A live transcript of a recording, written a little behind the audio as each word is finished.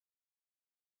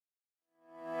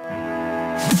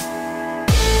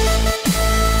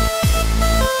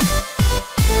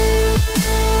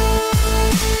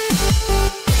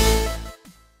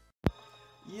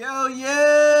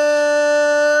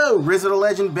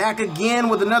RizzoTheLegend back again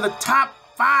with another top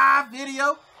 5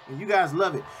 video. And you guys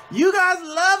love it. You guys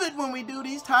love it when we do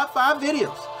these top 5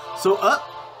 videos. So up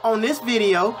on this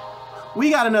video, we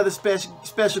got another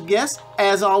special guest,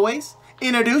 as always.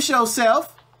 Introduce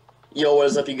yourself. Yo, what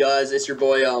is up, you guys? It's your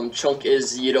boy, Chunk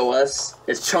is YeetOS.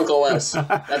 It's ChunkOS.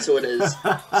 That's who it is.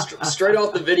 Straight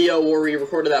off the video where we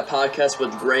recorded that podcast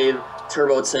with Grave,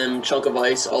 Turbo Tim, Chunk of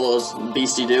Ice, all those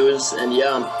beastie dudes. And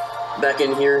yeah, I'm back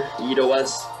in here,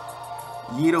 YeetOS.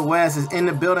 YeetOS is in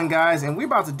the building, guys, and we're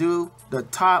about to do the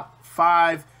top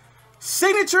 5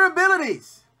 signature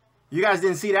abilities. You guys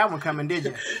didn't see that one coming, did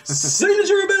you?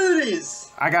 Signature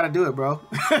abilities! I gotta do it, bro.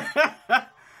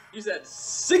 You said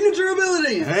signature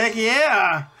abilities! Heck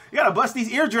yeah! You gotta bust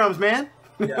these eardrums, man.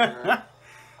 Yeah, man.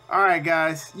 Alright,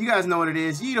 guys. You guys know what it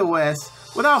is.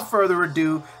 YeetOS, without further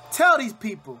ado, tell these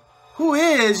people, who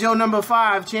is your number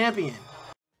 5 champion?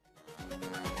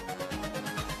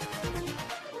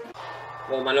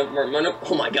 Well,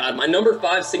 oh my god, my number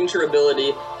 5 signature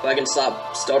ability, if I can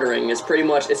stop stuttering, is pretty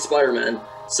much, it's Spider-Man.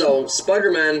 So,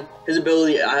 Spider-Man, his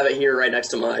ability, I have it here right next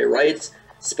to my right,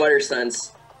 Spider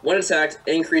Sense. When attacked,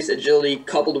 increased agility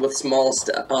coupled with small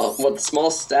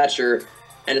stature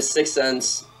and a 6th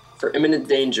sense for imminent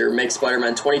danger makes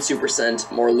Spider-Man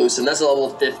 22% more elusive. That's a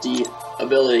level 50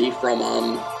 ability from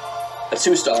a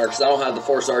 2-star, because I don't have the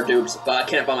 4-star dupes, but I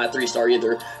can't find my 3-star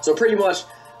either. So pretty much,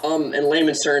 in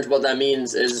layman's terms, what that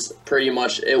means is pretty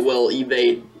much it will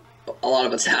evade a lot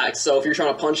of attacks. So if you're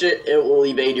trying to punch it, it will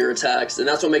evade your attacks, and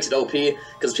that's what makes it OP,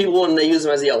 because people, when they use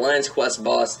him as the Alliance Quest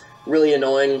boss, really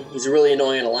annoying. He's really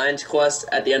annoying in Alliance Quest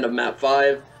at the end of map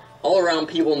 5. All around,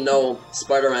 people know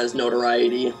Spider-Man's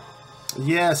notoriety.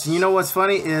 Yes, you know what's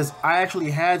funny is I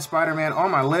actually had Spider-Man on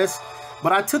my list,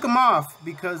 but I took him off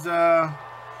because,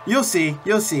 you'll see.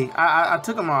 I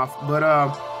took him off, but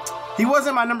he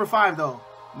wasn't my number 5 though.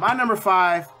 My number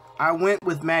 5, I went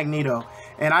with Magneto,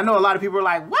 and I know a lot of people are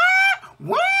like, what?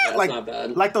 That's like, not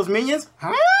bad. Like those minions?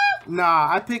 Huh? Nah,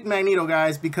 I picked Magneto,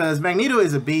 guys, because Magneto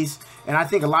is a beast, and I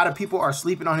think a lot of people are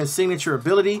sleeping on his signature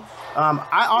ability.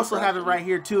 I also have it right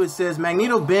here, too. It says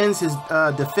Magneto bends his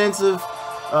defensive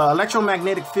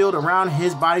electromagnetic field around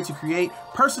his body to create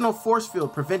personal force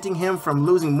field, preventing him from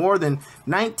losing more than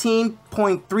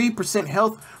 19.3%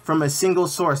 health from a single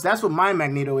source. That's what my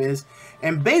Magneto is.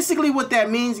 And basically what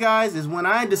that means, guys, is when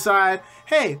I decide,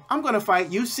 hey, I'm going to fight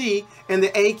UC in the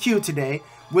AQ today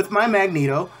with my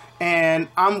Magneto, and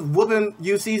I'm whooping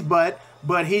UC's butt,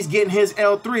 but he's getting his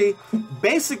L3.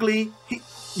 Basically,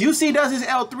 UC does his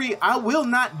L3. I will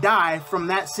not die from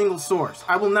that single source.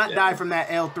 I will not die from that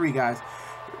L3, guys.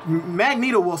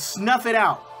 Magneto will snuff it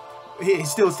out. He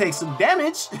still takes some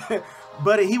damage,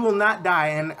 but he will not die,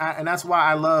 and that's why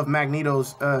I love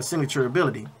Magneto's signature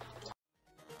ability.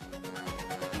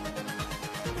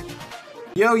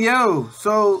 Yo,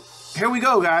 so here we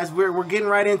go, guys. We're getting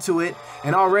right into it,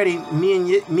 and already me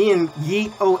and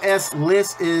YeetOS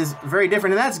list is very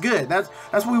different, and that's good. That's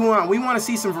what we want. We want to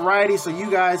see some variety, so you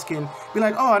guys can be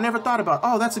like, oh, I never thought about.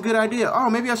 Oh, that's a good idea. Oh,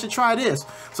 maybe I should try this.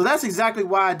 So that's exactly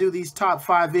why I do these top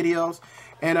 5 videos.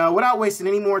 And without wasting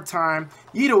any more time,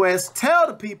 YeetOS, tell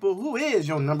the people who is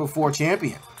your number 4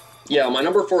 champion. Yeah, my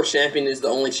number 4 champion is the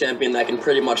only champion that can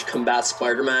pretty much combat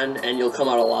Spider-Man, and you'll come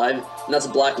out alive, and that's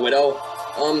Black Widow.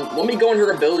 Let me go into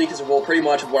her ability, because, well, pretty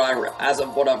much what I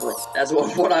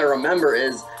remember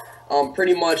is,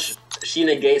 pretty much she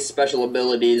negates special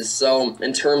abilities. So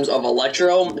in terms of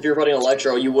Electro, if you're fighting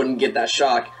Electro, you wouldn't get that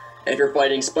shock. And if you're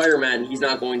fighting Spider-Man, he's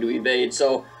not going to evade.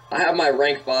 So I have my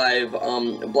rank 5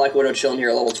 Black Widow chilling here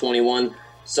at level 21.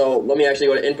 So let me actually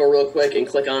go to info real quick and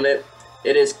click on it.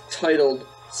 It is titled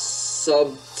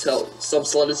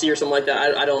Subcelebrity or something like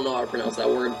that. I don't know how to pronounce that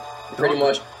word. Pretty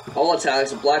much, all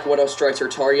attacks, Black Widow strikes her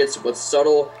targets with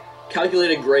subtle,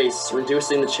 calculated grace,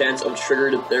 reducing the chance of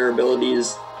triggering their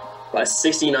abilities by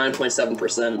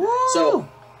 69.7%. So,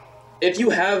 if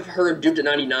you have her duped at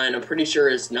 99, I'm pretty sure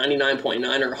it's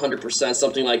 99.9 or 100%,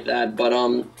 something like that. But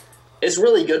it's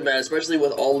really good, man, especially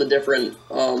with all the different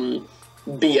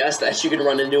BS that you can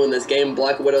run into in this game.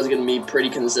 Black Widow is going to be pretty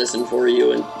consistent for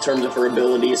you in terms of her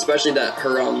ability, especially that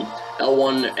her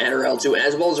L1 and her L2,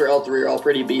 as well as her L3, are all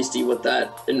pretty beastie with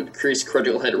that increased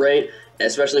critical hit rate,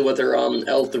 especially with her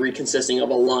L3 consisting of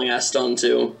a long-ass stun,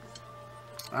 too.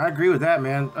 I agree with that,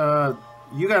 man.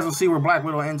 You guys will see where Black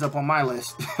Widow ends up on my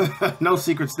list. No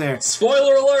secrets there.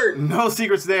 Spoiler alert! No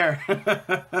secrets there.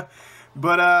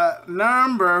 But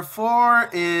number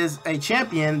 4 is a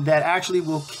champion that actually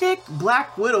will kick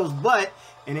Black Widow's butt,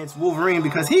 and it's Wolverine,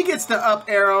 because he gets the up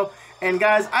arrow. And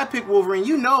guys, I picked Wolverine.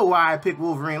 You know why I picked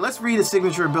Wolverine. Let's read his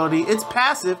signature ability. It's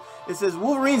passive. It says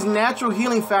Wolverine's natural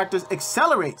healing factors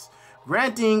accelerates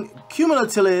granting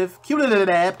cumulative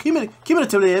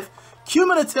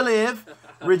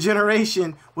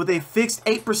regeneration with a fixed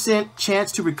 8%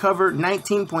 chance to recover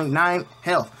 19.9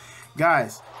 health.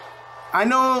 Guys, I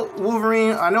know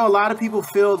Wolverine, I know a lot of people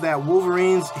feel that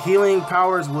Wolverine's healing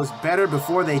powers was better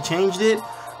before they changed it,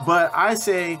 but I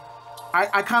say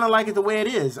I kind of like it the way it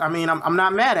is. I mean, I'm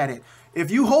not mad at it.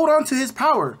 If you hold on to his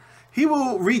power, he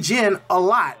will regen a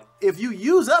lot. If you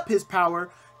use up his power,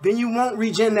 then you won't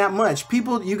regen that much.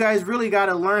 People, you guys really got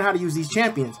to learn how to use these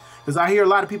champions. Because I hear a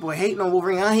lot of people hating on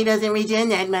Wolverine. Oh, he doesn't regen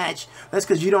that much. That's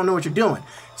because you don't know what you're doing.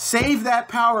 Save that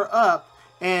power up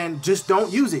and just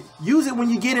don't use it. Use it when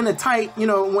you get in a tight,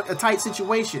 a tight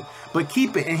situation. But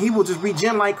keep it, and he will just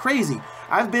regen like crazy.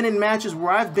 I've been in matches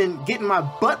where I've been getting my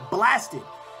butt blasted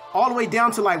all the way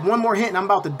down to like one more hit and I'm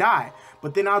about to die.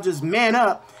 But then I'll just man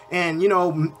up and,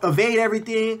 evade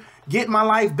everything, get my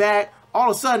life back.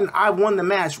 All of a sudden, I won the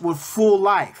match with full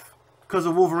life because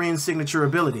of Wolverine's signature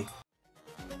ability.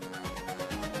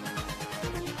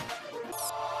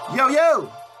 Yo.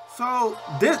 So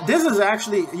this is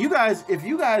actually, you guys, if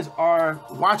you guys are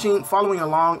following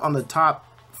along on the top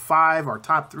 5 or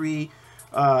top 3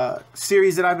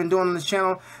 series that I've been doing on this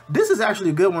channel, this is actually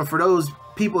a good one for those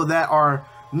people that are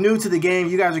new to the game.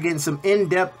 You guys are getting some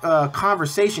in-depth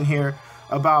conversation here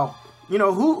about,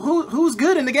 who's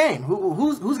good in the game,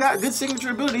 who's got good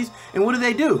signature abilities, and what do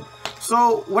they do.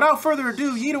 So without further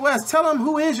ado, YeetOS, tell them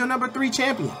who is your number 3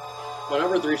 champion. My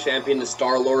number 3 champion is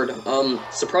Star-Lord.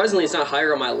 Surprisingly, it's not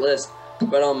higher on my list,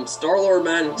 but Star-Lord,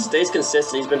 man, stays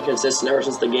consistent. He's been consistent ever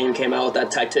since the game came out with that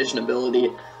tactician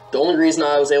ability. The only reason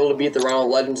I was able to beat the Round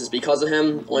of Legends is because of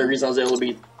him. The only reason I was able to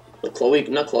beat the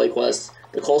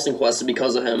the Coulson quest is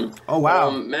because of him. Oh, wow.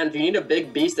 Man, if you need a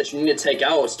big beast that you need to take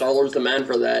out, Star-Lord's the man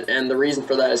for that. And the reason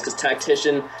for that is because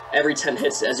Tactician, every 10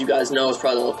 hits, as you guys know, is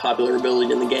probably the most popular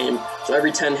ability in the game. So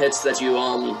every 10 hits that you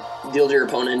deal to your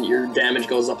opponent, your damage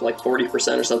goes up like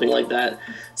 40% or something like that.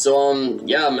 So,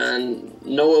 yeah, man,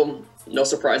 no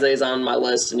surprise that he's on my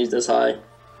list and he's this high.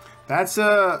 That's,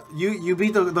 you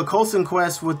beat the Coulson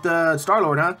quest with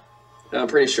Star-Lord, huh? I'm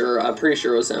pretty sure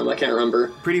it was him. I can't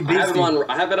remember. Pretty beastie.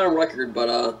 I have it on record, but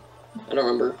I don't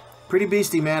remember. Pretty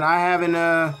beastie, man. I haven't.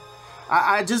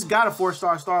 I just got a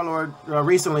 4-star Star-Lord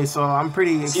recently, so I'm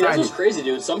pretty excited. See, that's what's crazy,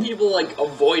 dude. Some people like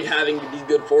avoid having these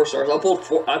good 4-stars.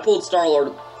 I pulled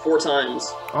Star-Lord 4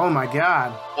 times. Oh my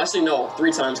god. Actually, no,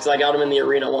 3 times because I got him in the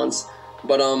arena once.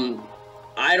 But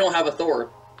I don't have a Thor.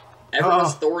 Everyone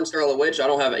has Thor and Scarlet Witch. I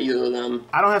don't have either of them.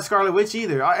 I don't have Scarlet Witch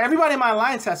either. Everybody in my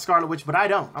alliance has Scarlet Witch, but I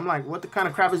don't. I'm like, what the kind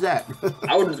of crap is that?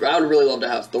 I would really love to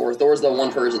have Thor. Thor's the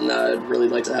one person that I'd really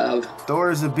like to have. Thor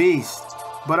is a beast.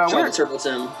 But shout out to Turbo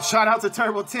Tim. Shout out to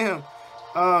Turbo Tim.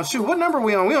 Shoot, what number are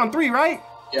we on? We on 3, right?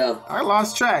 Yeah. I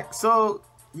lost track. So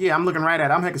yeah, I'm looking right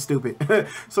at it. I'm hecka stupid.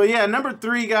 So yeah, number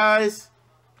 3, guys.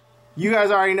 You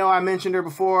guys already know I mentioned her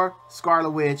before.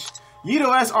 Scarlet Witch.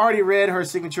 YeetOS already read her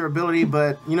signature ability,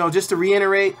 but, just to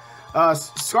reiterate,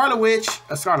 Scarlet Witch.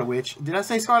 Did I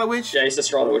say Scarlet Witch? Yeah, you said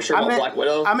Scarlet Witch. Sure, Black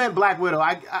Widow. I meant Black Widow.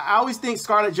 I always think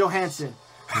Scarlett Johansson.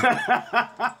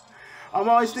 I'm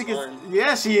always thinking,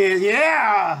 yeah, she is.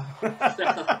 Yeah.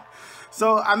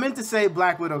 So I meant to say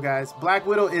Black Widow, guys. Black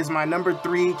Widow is my number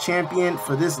 3 champion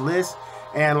for this list.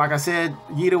 And like I said,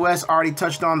 YeetOS already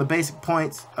touched on the basic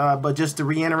points, but just to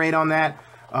reiterate on that,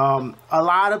 a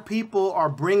lot of people are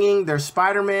bringing their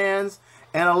Spider-Mans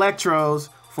and Electros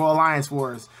for Alliance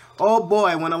Wars. Oh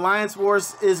boy, when Alliance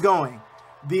Wars is going,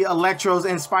 the Electros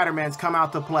and Spider-Mans come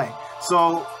out to play.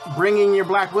 So bring in your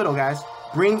Black Widow, guys.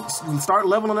 Start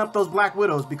leveling up those Black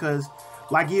Widows because,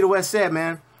 like YeetOS said,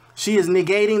 man, she is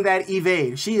negating that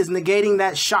evade. She is negating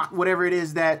that shock, whatever it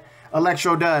is that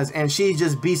Electro does, and she's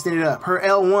just beasting it up. Her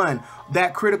L1,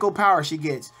 that critical power she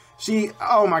gets.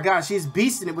 Oh my gosh, she's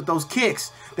beasting it with those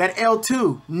kicks. That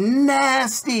L2,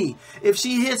 nasty. If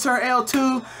she hits her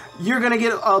L2, you're going to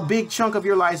get a big chunk of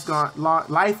your life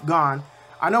gone.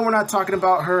 I know we're not talking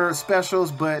about her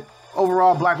specials, but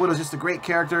overall, Black Widow is just a great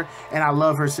character, and I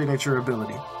love her signature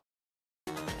ability.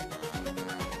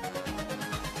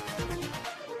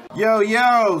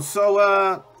 Yo,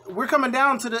 so we're coming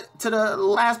down to the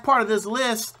last part of this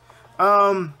list.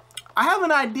 I have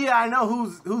an idea. I know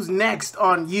who's next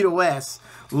on YeetOS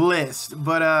list,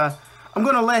 but I'm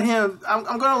gonna let him.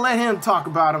 I'm gonna let him talk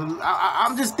about him.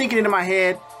 I'm just thinking it in my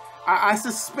head. I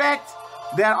suspect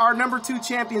that our number 2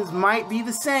 champions might be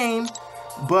the same,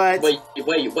 but wait.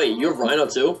 You have Rhino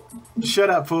too? Shut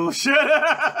up, fool. Shut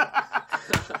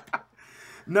up.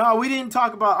 No, we didn't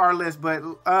talk about our list, but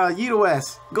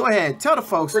YeetOS, go ahead, tell the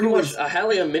folks. Pretty much, I had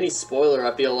like a mini spoiler.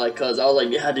 I feel like because I was like,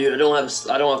 yeah, dude, I don't have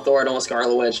Thor, I don't have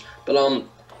Scarlet Witch, but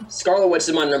Scarlet Witch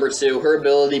is my number 2. Her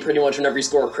ability, pretty much whenever you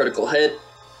score a critical hit,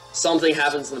 something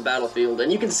happens in the battlefield,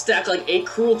 and you can stack like 8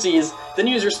 cruelties, then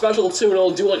use your special 2, and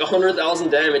it'll do like 100,000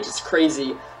 damage. It's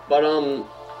crazy, but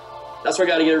that's why I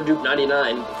gotta get her Duke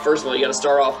 99. First of all, you gotta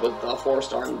start off with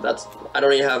 4-star, and I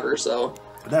don't even have her, so.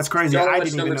 That's crazy. I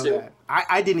didn't even know that.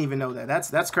 I didn't even know that.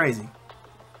 That's crazy.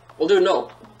 Well, dude, no.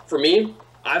 For me,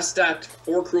 I've stacked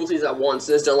 4 cruelties at once,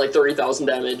 and it's done like 30,000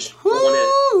 damage for 1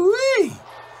 hit.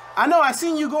 I know. I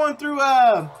seen you going through.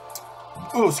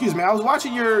 Oh, excuse me. I was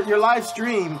watching your live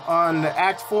stream on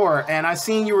Act 4, and I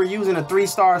seen you were using a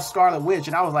 3-star Scarlet Witch,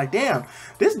 and I was like, damn,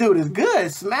 this dude is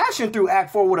good, smashing through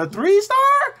Act 4 with a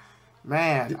 3-star.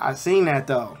 Man, I seen that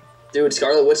though. Dude,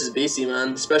 Scarlet Witch is beastie,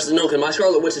 man. Especially, no, because my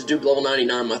Scarlet Witch is Duke level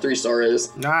 99, my 3-star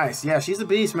is. Nice. Yeah, she's a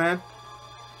beast, man.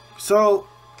 So,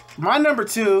 my number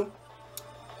 2,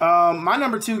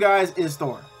 guys, is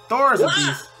Thor. Thor is a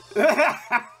beast.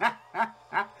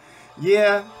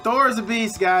 Yeah, Thor is a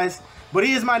beast, guys. But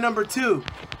he is my number 2.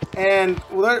 And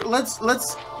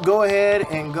let's go ahead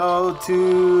and go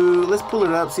to... Let's pull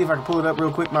it up, see if I can pull it up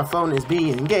real quick. My phone is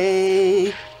being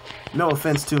gay. No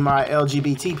offense to my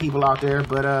LGBT people out there,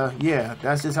 but yeah,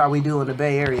 that's just how we do in the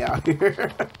Bay Area out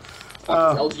here.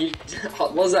 What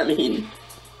does that mean?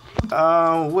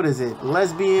 What is it?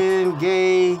 Lesbian,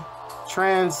 gay,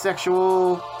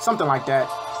 transsexual, something like that.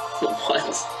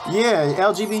 What? Yeah,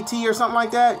 LGBT or something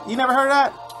like that. You never heard of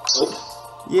that? Nope.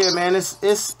 Yeah, man,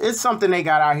 it's something they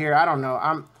got out here. I don't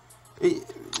know.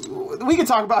 We can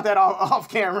talk about that off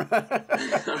camera.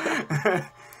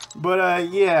 But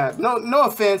yeah, no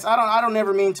offense. I don't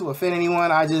ever mean to offend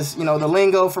anyone. I just, you know, the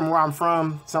lingo from where I'm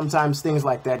from, sometimes things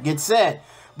like that get said.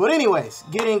 But anyways,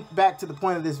 getting back to the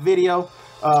point of this video,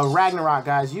 Ragnarok,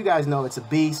 guys, you guys know it's a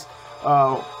beast.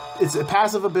 It's a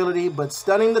passive ability, but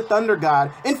stunning the Thunder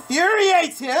God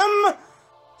infuriates him,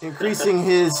 increasing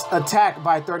his attack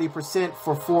by 30%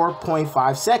 for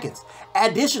 4.5 seconds.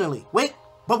 Additionally, wait,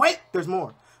 there's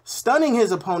more. Stunning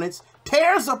his opponents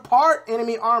tears apart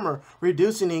enemy armor,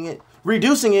 reducing it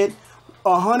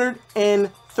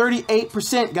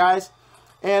 138%, guys.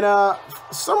 And I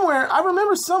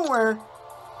remember somewhere,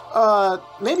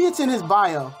 maybe it's in his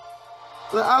bio.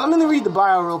 Let me read the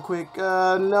bio real quick.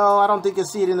 No, I don't think you'll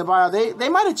see it in the bio. They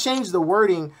might have changed the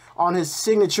wording on his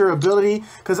signature ability,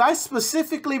 because I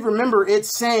specifically remember it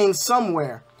saying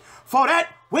somewhere, "For that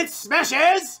which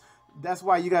smashes." That's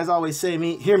why you guys always hear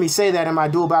me say that in my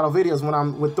dual battle videos when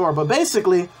I'm with Thor. But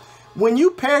basically, when you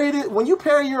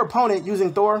parry your opponent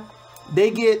using Thor,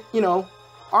 they get, you know,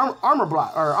 armor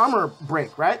block or armor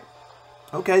break, right?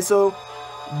 Okay, so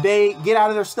they get out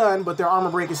of their stun, but their armor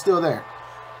break is still there.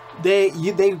 They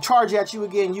charge at you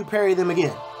again, you parry them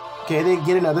again. Okay, they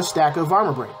get another stack of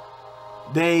armor break.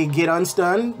 They get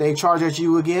unstunned, they charge at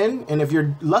you again, and if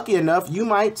you're lucky enough, you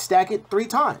might stack it 3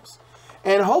 times.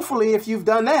 And hopefully, if you've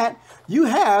done that, you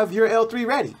have your L3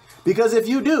 ready. Because if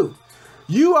you do,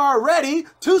 you are ready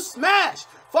to smash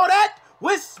for that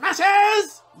which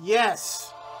smashes.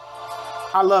 Yes.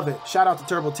 I love it. Shout out to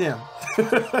Turbo Tim.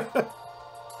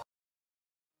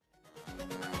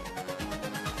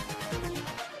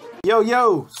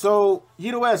 Yo. So,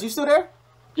 YeetOS, you still there?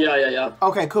 Yeah.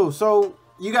 Okay, cool. So,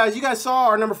 you guys saw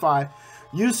our number 5.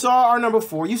 You saw our number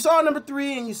 4, you saw our number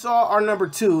 3, and you saw our number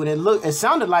 2, and it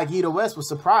sounded like YeetOS was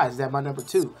surprised at my number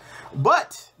 2.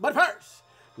 But first,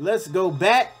 let's go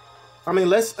back. I mean,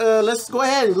 let's go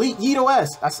ahead and lead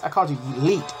YeetOS. I called you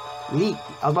Leet. I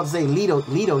was about to say Lido,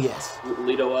 yes.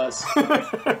 YeetOS.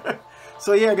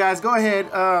 So yeah, guys, go ahead.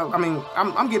 I mean,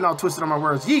 I'm getting all twisted on my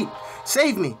words. Yeet,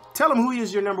 save me. Tell them who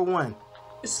is your number 1.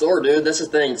 It's Thor, dude. That's the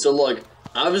thing. So look,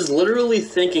 I was literally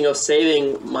thinking of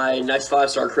saving my next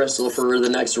 5-star crystal for the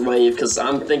next wave, because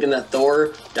I'm thinking that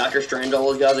Thor, Doctor Strange, all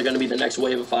those guys are going to be the next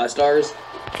wave of 5 stars.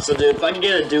 So, dude, if I could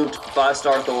get a duped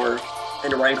 5-star Thor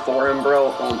and rank 4 him,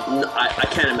 bro, I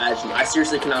can't imagine. I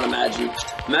seriously cannot imagine.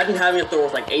 Imagine having a Thor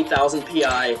with like 8,000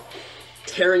 PI,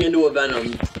 tearing into a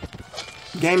Venom.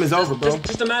 Game is over, bro.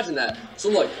 Just imagine that. So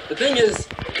look, the thing is,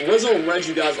 Rizzo read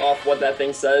you guys off what that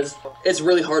thing says. It's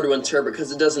really hard to interpret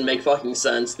because it doesn't make fucking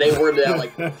sense. They worded it out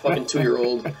like a fucking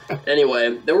 2-year-old.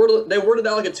 Anyway, they worded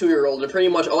out like a 2-year-old, and pretty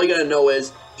much all you gotta know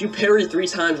is, if you parry 3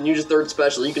 times and use your 3rd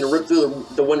special, you can rip through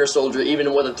the Winter Soldier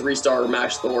even with a 3-star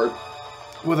max Thor.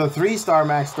 With a 3-star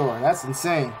max Thor, that's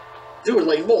insane. Dude,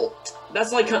 like, well,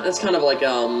 that's kind of like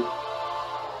a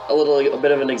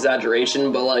bit of an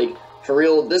exaggeration, but like, for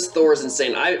real, this Thor is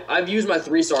insane. I've used my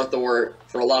 3-star Thor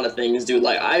for a lot of things, dude.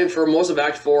 Like, for most of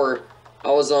Act 4,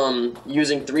 I was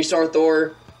using 3-star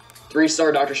Thor,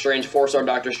 3-star Doctor Strange, 4-star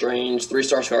Doctor Strange,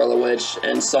 3-star Scarlet Witch,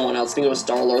 and someone else. I think it was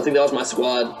Star-Lord. I think that was my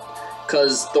squad.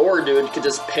 Because Thor, dude, could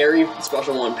just parry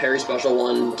special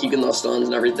one, keeping those stuns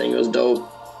and everything. It was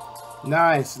dope.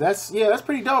 Nice. That's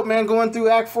pretty dope, man. Going through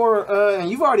Act 4,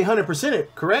 and you've already 100%ed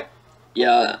it, correct?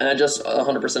 Yeah, and I just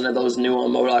 100%ed those new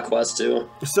MODOK quests too.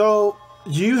 So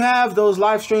you have those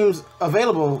live streams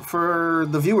available for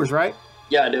the viewers, right?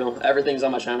 Yeah, I do. Everything's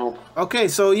on my channel. Okay,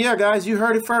 so yeah, guys, you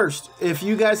heard it first. If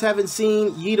you guys haven't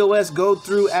seen YeetOS go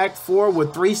through Act 4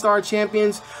 with 3-star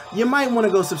champions, you might want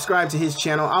to go subscribe to his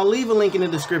channel. I'll leave a link in the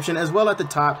description as well at the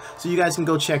top, so you guys can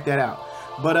go check that out.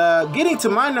 But getting to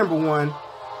my number one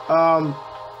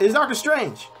is Doctor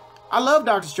Strange. I love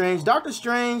Doctor Strange. Doctor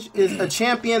Strange is a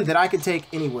champion that I could take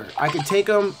anywhere. I could take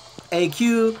him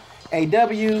AQ,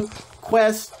 AW,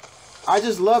 Quest. I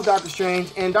just love Doctor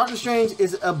Strange, and Doctor Strange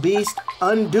is a beast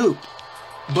unduped.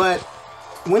 But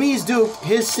when he's duped,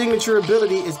 his signature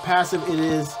ability is passive. It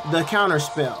is the counter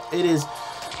spell. It is,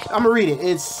 I'm gonna read it.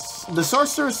 It's the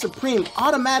Sorcerer Supreme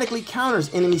automatically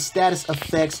counters enemy status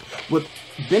effects with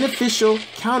beneficial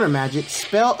counter magic,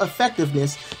 spell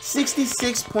effectiveness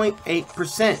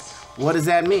 66.8%. What does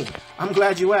that mean? I'm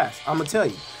glad you asked. I'm gonna tell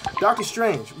you. Doctor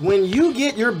Strange, when you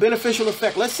get your beneficial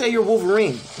effect, let's say you're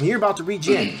Wolverine and you're about to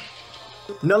regen,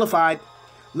 nullified.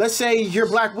 Let's say you're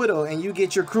Black Widow and you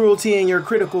get your cruelty and your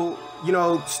critical, you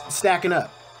know, stacking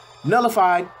up.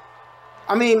 Nullified.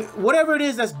 I mean, whatever it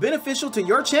is that's beneficial to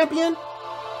your champion,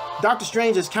 Doctor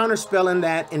Strange is counterspelling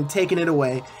that and taking it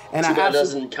away. And Too bad it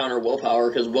doesn't counter willpower,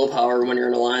 because willpower when you're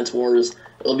in Alliance Wars,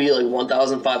 it'll be like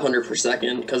 1,500 per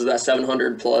second because of that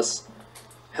 700 plus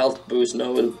health boost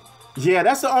node. Yeah,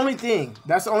 that's the only thing.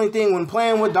 That's the only thing when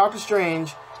playing with Doctor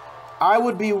Strange. I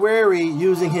would be wary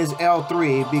using his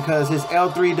L3 because his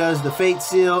L3 does the Fate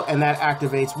Seal and that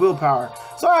activates willpower.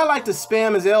 So I like to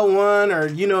spam his L1 or,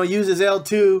 you know, use his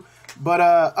L2. But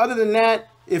other than that,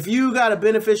 if you got a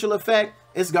beneficial effect,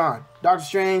 it's gone. Doctor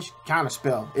Strange,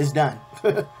 counterspell, it's done.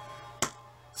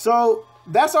 So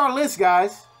that's our list,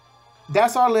 guys.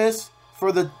 That's our list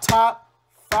for the top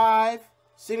 5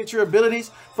 signature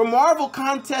abilities for Marvel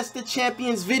Contest the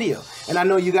Champions video. And I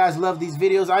know you guys love these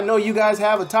videos. I know you guys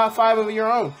have a top 5 of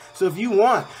your own. So if you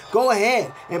want, go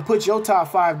ahead and put your top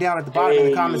 5 down at the bottom of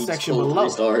the comment section below.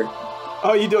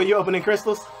 Oh, you do? You opening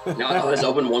crystals? No, I just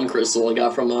opened one crystal I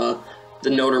got from the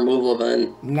node removal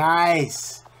event.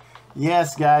 Nice.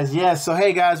 Yes, guys. Yes. So,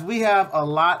 hey, guys, we have a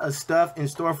lot of stuff in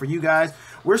store for you guys.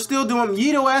 We're still doing,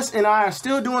 YeetOS and I are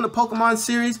still doing the Pokemon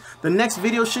series. The next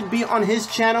video should be on his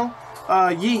channel.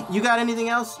 Yeet, you got anything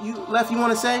else you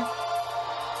want to say?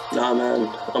 Nah, man.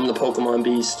 I'm the Pokemon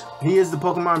beast. He is the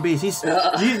Pokemon beast. He's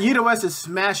YeetOS is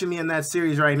smashing me in that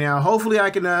series right now. Hopefully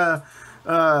I can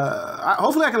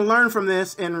learn from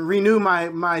this and renew my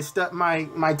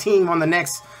team on the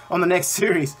next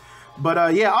series.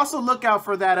 But yeah, also look out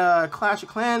for that Clash of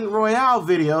Clans Royale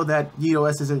video that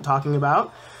YeetOS isn't talking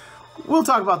about. We'll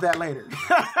talk about that later.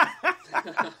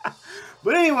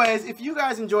 But anyways, if you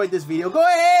guys enjoyed this video, go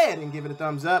ahead and give it a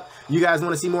thumbs up. You guys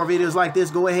want to see more videos like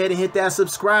this, go ahead and hit that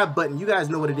subscribe button. You guys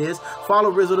know what it is.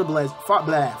 Follow RizzoTheLegend.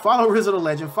 Follow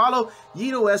RizzoTheLegend. Follow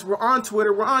YeetOS. We're on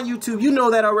Twitter. We're on YouTube. You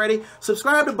know that already.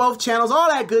 Subscribe to both channels. All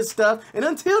that good stuff. And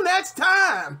until next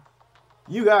time,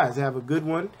 you guys have a good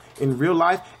one in real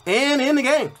life and in the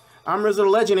game. I'm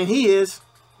RizzoTheLegend, and he is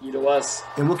YeetOS.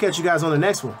 And we'll catch you guys on the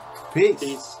next one. Peace.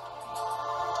 Peace.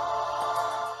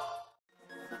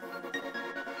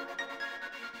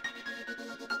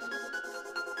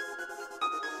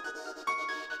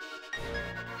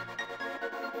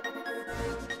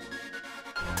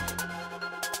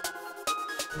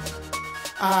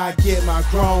 I get my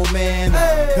grown man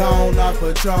on, gone off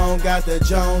Patron, got the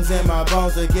Jones in my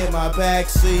bones to get my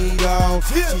backseat on.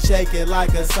 She shake it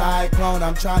like a cyclone,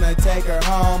 I'm tryna take her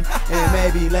home, and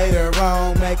maybe later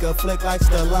on make a flick like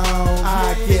Stallone.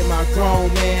 I get my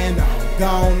grown man on,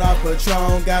 gone off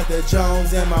Patron, got the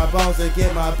Jones in my bones to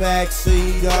get my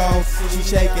backseat on. She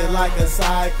shake it like a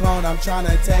cyclone, I'm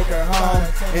tryna take her home,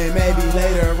 and maybe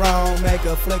later on make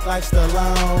a flick like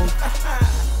Stallone.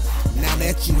 Now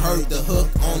that you heard the hook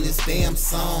on this damn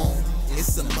song,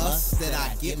 it's a must that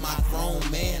I get my grown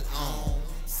man on.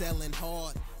 Selling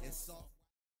hard.